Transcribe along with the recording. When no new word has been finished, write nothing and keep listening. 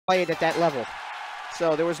played at that level.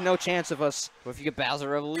 So there was no chance of us. What if you get Bowser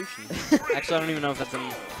Revolution? Actually, I don't even know if that's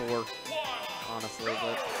in 4, honestly.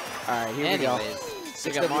 But All right, here we go. So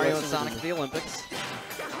we got Mario and Sonic at the Olympics.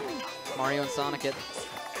 Mario and Sonic at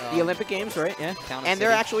the Olympic Games, right? Yeah. And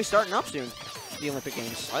they're actually starting up soon. The Olympic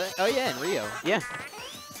Games. Are they? Oh yeah, in Rio. Yeah.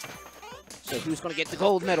 So who's going to get the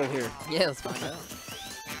gold medal here? Yeah, let's find out.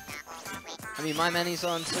 I mean, my many's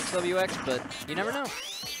on 6WX, but you never know.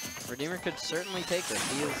 Redeemer could certainly take this.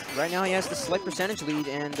 He is right now he has the slight percentage lead,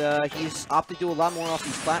 and he's opted to do a lot more off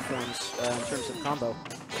these platforms in terms of combo.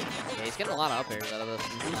 Yeah, he's getting a lot of up airs out of this.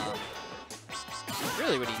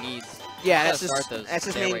 Really what he needs. Yeah, that's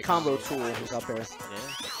his main combo tool, his up air. Yeah.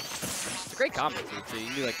 It's a great combo too. You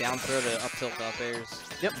can do like down throw to up tilt to up airs.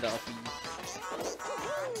 Yep. The up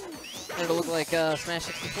and it'll look like Smash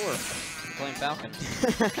 64. Playing Falcon.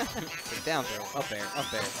 Like down throw, up air,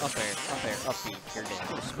 up air, up air, up air, up B. You're dead.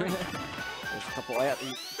 There's a couple.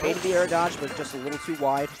 He baited the air dodge, but just a little too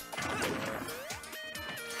wide.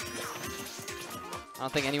 I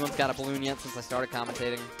don't think anyone's got a balloon yet since I started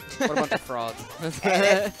commentating. What a bunch of frauds.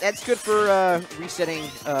 That's good for resetting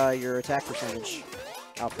your attack percentage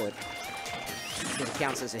output. It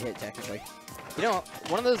counts as a hit, technically. You know,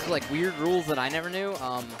 one of those like weird rules that I never knew,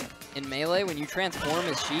 in Melee, when you transform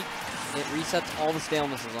as Sheik, it resets all the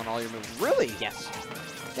stalemaces on all your moves. Really? Yes.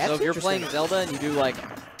 That's so if you're playing Zelda and you do like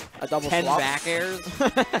a double 10 flop back airs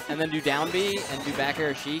and then do down B and do back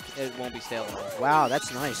air Sheik, it won't be stale. Wow,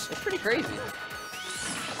 that's nice. It's pretty crazy.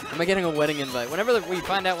 Am I getting a wedding invite? Whenever we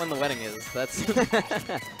find out when the wedding is, that's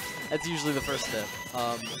that's usually the first step.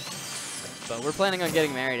 But we're planning on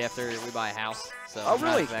getting married after we buy a house. So I'm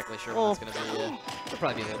not exactly sure when it's going to be. It'll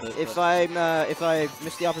probably be a little bit. If I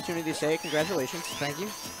missed the opportunity to say it, congratulations. Thank you.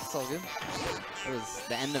 It's all good. It was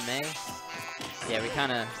the end of May. Yeah, we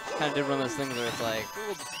kind of did one of those things where it's like,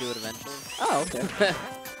 we'll do it eventually. Oh, okay.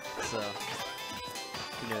 So,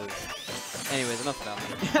 who knows? Anyways, enough about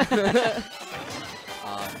me.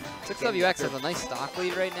 6WX has a nice stock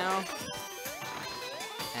lead right now.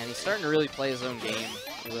 And he's starting to really play his own game.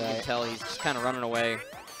 You can tell he's just kind of running away.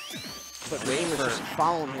 But RedeemerZ just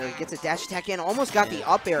following here. He gets a dash attack in. Almost got the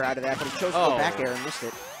up air out of that, but he chose to go back air and missed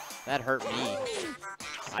it. That hurt me.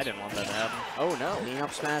 I didn't want that to happen. Oh, no. Lean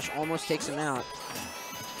up smash almost takes him out.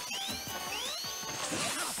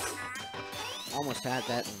 Almost had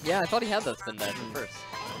that. Yeah, I thought he had that spin dash at first.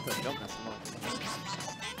 But don't mess him up.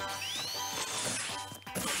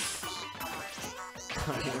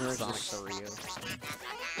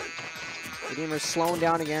 RedeemerZ slowing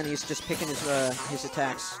down again. He's just picking his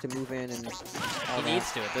attacks to move in, and he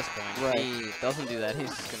needs to at this point. Right. If he doesn't do that, he's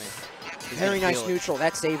just gonna. Very nice neutral.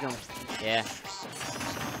 That saved him. Yeah.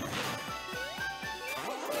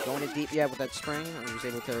 Going in deep, with that spring, he was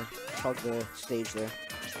able to hug the stage there.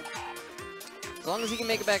 As long as he can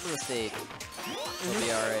make it back to the stage, he'll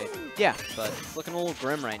be all right. Yeah. But it's looking a little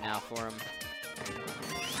grim right now for him.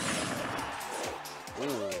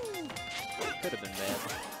 Ooh. Could have been bad.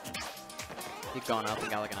 He'd gone up and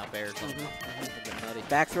got like an up air or something.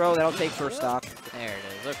 Back throw, that'll take first stock. There it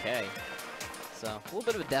is, okay. So, a little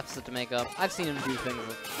bit of a deficit to make up. I've seen him do things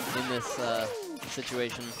in this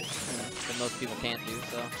situation that most people can't do,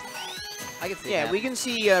 so I can see that. We can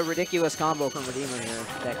see a ridiculous combo from Redeemer here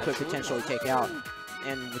that could potentially take out.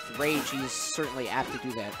 And with Rage, he's certainly apt to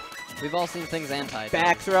do that. We've all seen things anti.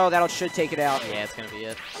 Back throw, that should take it out. Yeah, it's going to be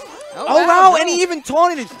it. Oh, wow, and he even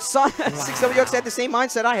taunted it. 6WX had the same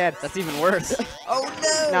mindset I had. That's even worse. Oh,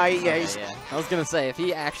 no. No, he's... I was going to say, if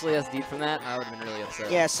he actually has deep from that, I would have been really upset.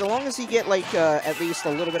 Yeah, so long as he get, like, at least a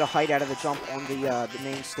little bit of height out of the jump on the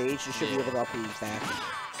main stage, you should be able to up these back.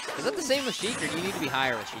 Is that the same with Sheik, or do you need to be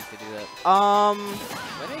higher with Sheik to do that? I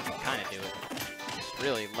think you can kind of do it. It's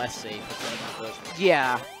really less safe.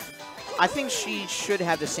 Yeah. I think she should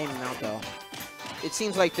have the same amount, though. It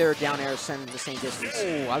seems like their down airs send the same distance.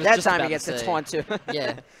 Ooh, I was that just time he gets the taunt, too.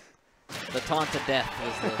 Yeah. The taunt to death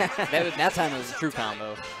was the... that time it was a true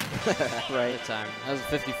combo. Right. That time. That was a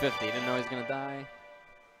 50-50. Didn't know he was going to die.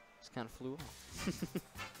 Just kind of flew off.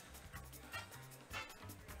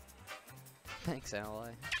 Thanks,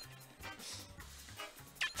 ally.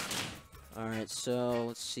 Alright, so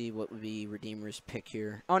let's see what would be RedeemerZ pick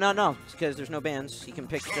here. Oh, no. It's because there's no bans. He can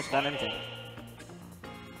pick just about anything.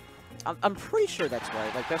 I'm pretty sure that's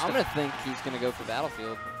right. Like I'm going to think he's going to go for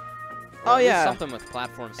Battlefield. Oh, yeah. Something with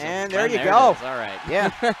platforms. And there you go. All right. Yeah.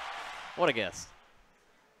 What a guess.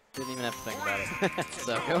 Didn't even have to think about it.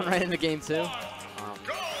 So, going right into game 2.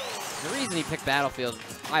 The reason he picked Battlefield,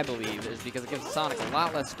 I believe, is because it gives Sonic a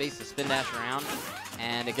lot less space to spin dash around,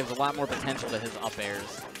 and it gives a lot more potential to his up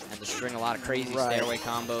airs, and to string a lot of crazy stairway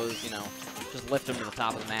combos, you know. just lift him to the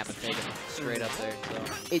top of the map and take him straight up there. So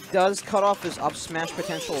it does cut off his up smash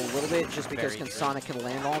potential a little bit, just because Very true. Sonic can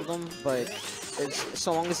land on them. But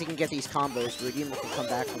so long as he can get these combos, Redeemer can come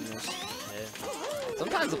back from this. yeah.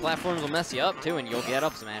 Sometimes the platforms will mess you up too, and you'll get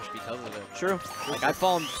up smash because of it. True. Like I've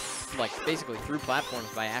fallen like basically through platforms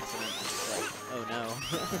by accident. It's like, oh no.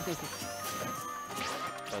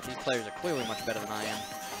 But these players are clearly much better than I am.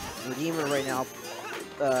 Redeemer right now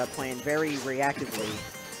playing very reactively.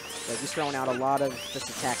 Like he's throwing out a lot of just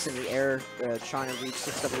attacks in the air, trying to reach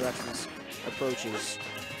 6WX's approaches,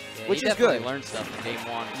 Yeah, which he is definitely good. learned stuff in game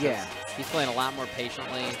 1. Yeah. He's playing a lot more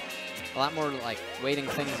patiently, a lot more like waiting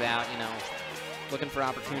things out, you know, looking for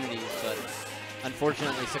opportunities. But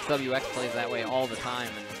unfortunately, 6WX plays that way all the time,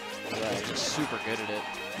 and he's just super good at it.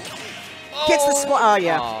 Gets the spot. Oh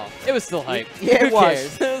yeah. Oh, it was still hype. Yeah, it Who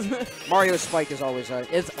was. cares? Mario's spike is always hype.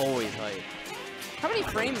 It's always hype. How many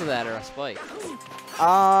frames of that are a spike?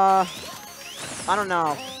 I don't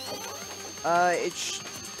know. I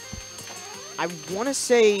want to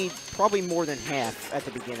say probably more than half at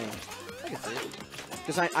the beginning. I can see it.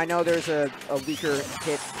 Because I know there's a weaker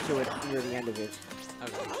hit to it near the end of it.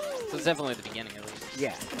 Okay. So it's definitely at the beginning at least.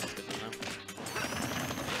 Yeah. That's good to know.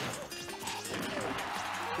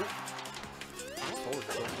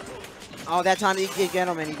 Oh, that time he did get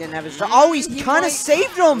him and he didn't have his drop. Oh, he's He kind might- of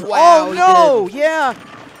saved him. Wow, Oh, he no. did. Yeah.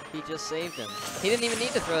 He just saved him. He didn't even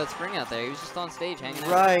need to throw that spring out there. He was just on stage hanging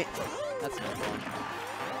out. Right. That's no fun.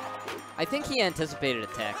 I think he anticipated a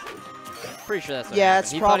tech. Pretty sure that's what Yeah, happened.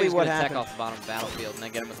 it's He probably thought he was what gonna happened. tech off the bottom of the battlefield and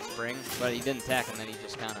then get him with the spring, but he didn't tech, and then he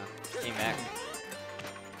just kind of came back.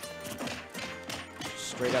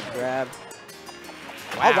 Straight up grab.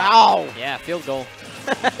 Wow. Oh, wow. Yeah, field goal.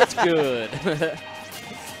 That's good.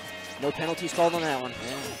 No penalties called on that one.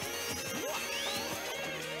 Yeah.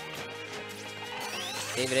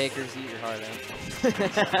 David Akers, eat your heart out.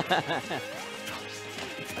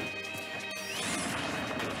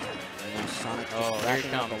 Sonic Oh, just here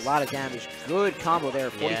racking it up comes. a lot of damage. Good combo there,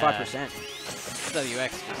 45%.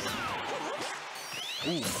 WX just...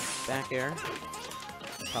 Ooh, back air.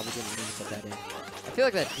 Probably didn't need to put that in. I feel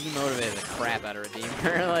like that demotivated the crap out of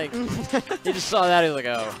Redeemer. Like, he just saw that, he was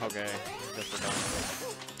like, oh, okay. Good for done.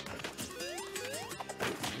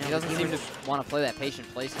 He doesn't seem to want to play that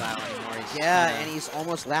patient play style anymore. He's And he's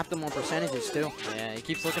almost lapped him on percentages, too. yeah, he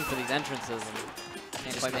keeps looking for these entrances and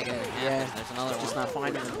can't quite make anything happen. Yeah. There's another Just one. not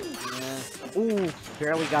finding him. Yeah. Ooh,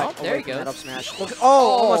 barely got Oh, there away he from that goes. up smash. Look,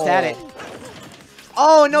 almost had it.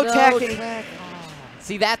 Oh, no tacking.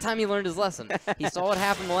 See, that time he learned his lesson. He saw what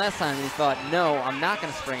happened the last time, and he thought, no, I'm not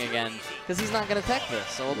going to spring again, because he's not going to tech this,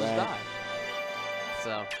 so I'll just die.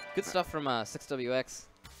 So, good stuff from 6WX.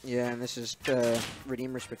 Yeah, and this is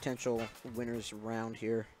Redeemer's potential winners round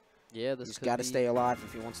here. Yeah, this He's could got to be- stay alive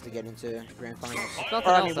if he wants to get into grand finals. If nothing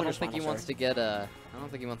Or, else, I don't winners think he finals, wants to get I don't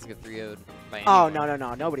think he wants to get 3-0'd by anyone. Oh,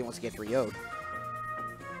 no. Nobody wants to get 3-0'd.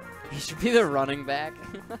 He should be the running back.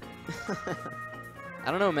 I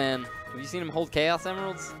don't know, man. Have you seen him hold Chaos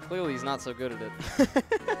Emeralds? Clearly, he's not so good at it.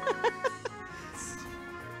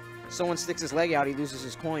 Someone sticks his leg out, he loses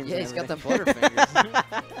his coins. Yeah, and he's got them everything.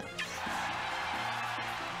 butterfingers.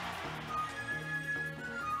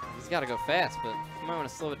 He's got to go fast, but you might want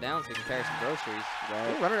to slow it down so he can carry some groceries. Right.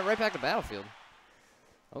 Ooh, running it right back to Battlefield.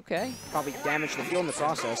 Okay. Probably damage the field in the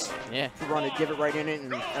process. Yeah. Run a divot right in it,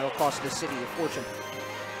 and that'll cost the city a fortune.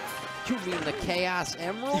 You mean the Chaos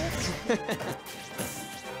Emeralds? Alright,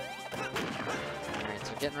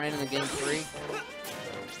 so getting right into game 3.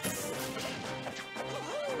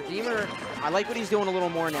 Redeemer, I like what he's doing a little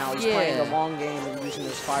more now. He's playing the long game and using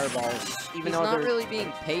his fireballs. Even he's though not they're really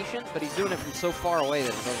being patient, but he's doing it from so far away that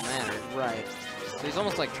it doesn't matter. right. So he's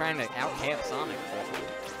almost like trying to out-camp Sonic. But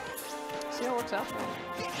see how it works out for him.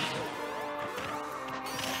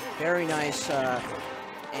 Very nice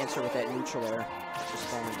answer with that neutral there. Just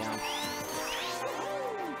falling down.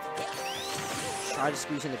 Try to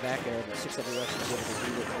squeeze in the back there, but 6WX was able to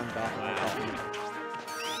do it one back on the button.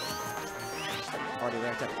 Already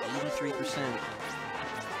racked up 83%.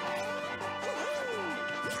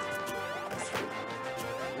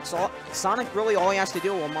 It's all, Sonic really all he has to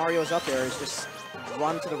do while Mario's up there is just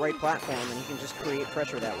run to the right platform and he can just create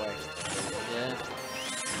pressure that way. Yeah.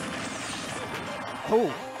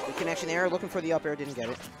 Oh, good connection there, looking for the up air, didn't get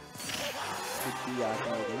it. Good DI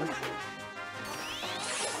from Redeemer.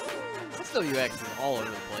 SWX is all over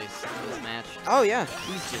the place in this match. Oh yeah.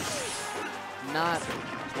 He's just not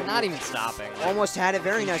even stopping. Like, Almost had it,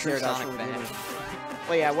 very nice true air dodge Sonic from fan. Redeemer.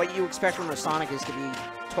 Well yeah, what you expect from a Sonic is to be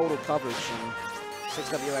total coverage, and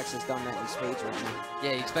 6WX has done that in spades right now.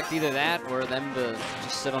 Yeah, you expect either that or them to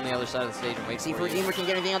just sit on the other side of the stage and wait See if for you. Redeemer can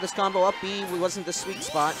get anything out of this combo. Up B wasn't the sweet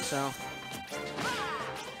spot, so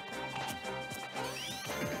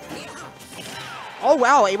Oh,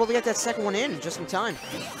 wow, able to get that second one in just in time.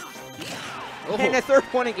 Oh. And the third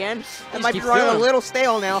one again. That might be keeps running going. a little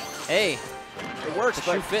stale now. Hey. It works, The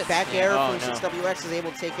but shoe fits. back Yeah. air Oh, from no. 6WX is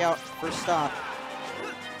able to take out first stock.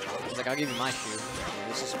 He's like, I'll give you my shoe. Yeah,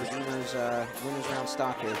 this is Redeemer's winners round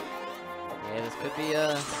stock here. Yeah, this could be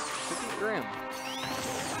grim.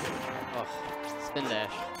 Oh, spin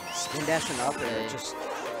dash. Spin dashing up there, Yeah. just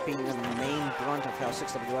being the main brunt of how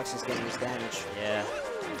 6WX is getting his damage. Yeah.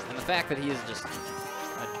 And the fact that he is just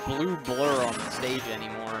a blue blur on the stage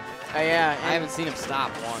anymore. Yeah, I haven't seen him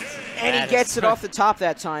stop once. and he That gets is it off the top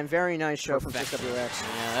that time. Very nice show from perfection. 6WX.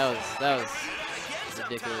 Yeah, that was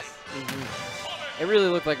ridiculous. Mm-hmm. It really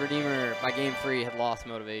looked like Redeemer, by game 3, had lost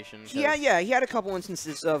motivation. Yeah, he had a couple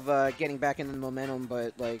instances of getting back into the momentum,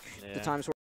 but like the Yeah. times where